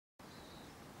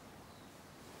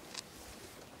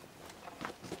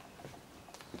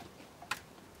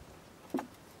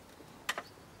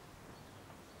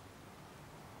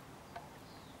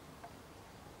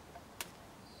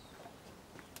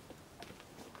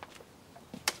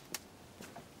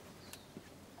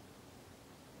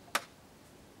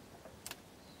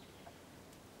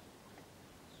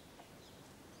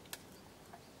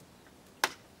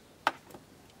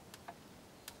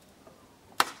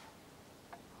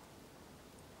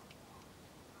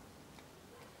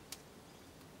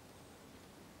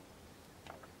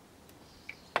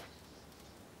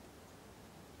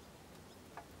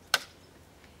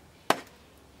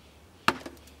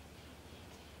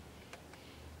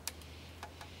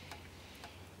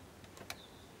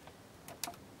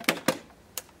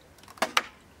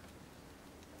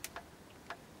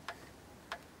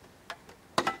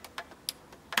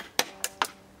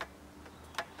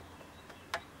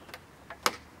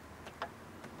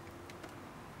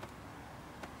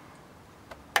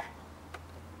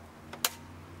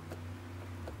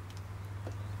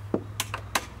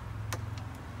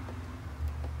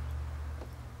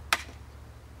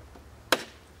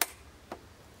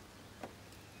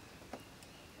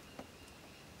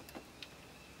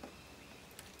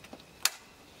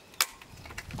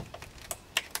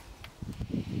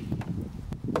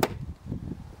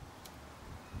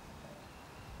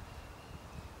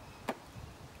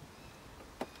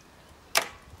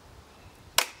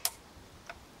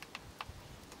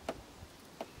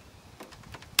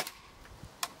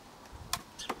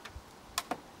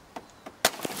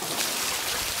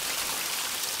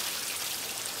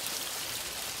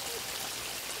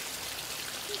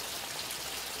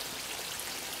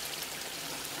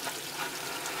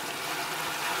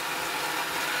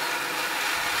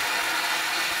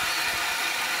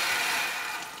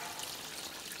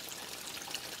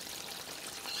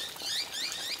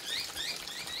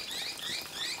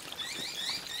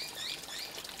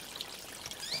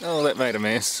Oh, that made a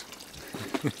mess.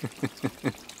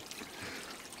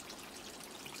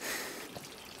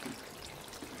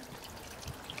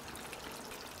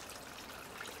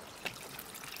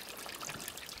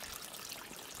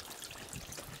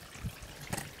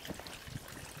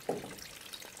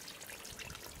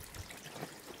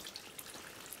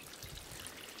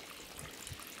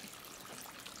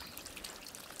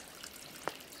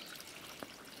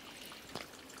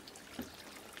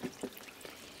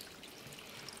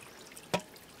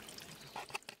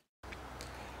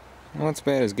 Well, that's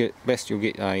about as best you'll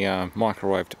get a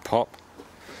microwave to pop,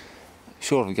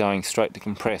 short of going straight to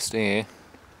compressed air.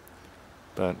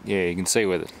 But yeah, you can see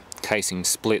where the casing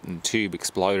split and the tube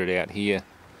exploded out here.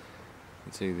 You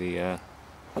can see the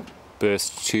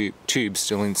burst tube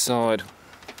still inside.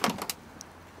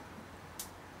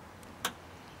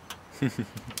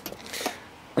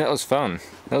 That was fun.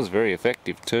 That was very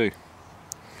effective too.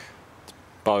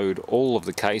 Bowed all of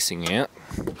the casing out.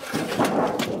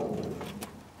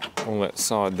 All that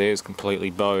side there is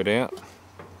completely bowed out.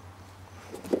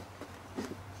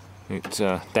 It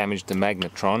damaged the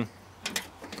magnetron.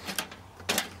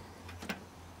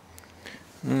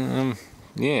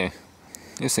 Yeah,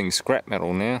 this thing's scrap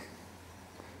metal now.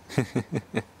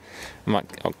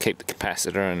 I'll keep the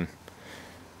capacitor and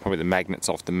probably the magnets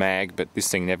off the mag, but this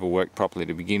thing never worked properly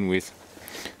to begin with.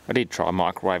 I did try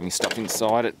microwaving stuff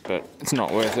inside it, but it's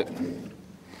not worth it.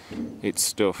 It's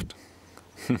stuffed.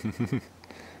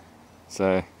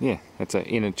 So yeah, that's an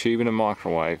inner tube in a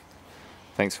microwave.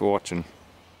 Thanks for watching.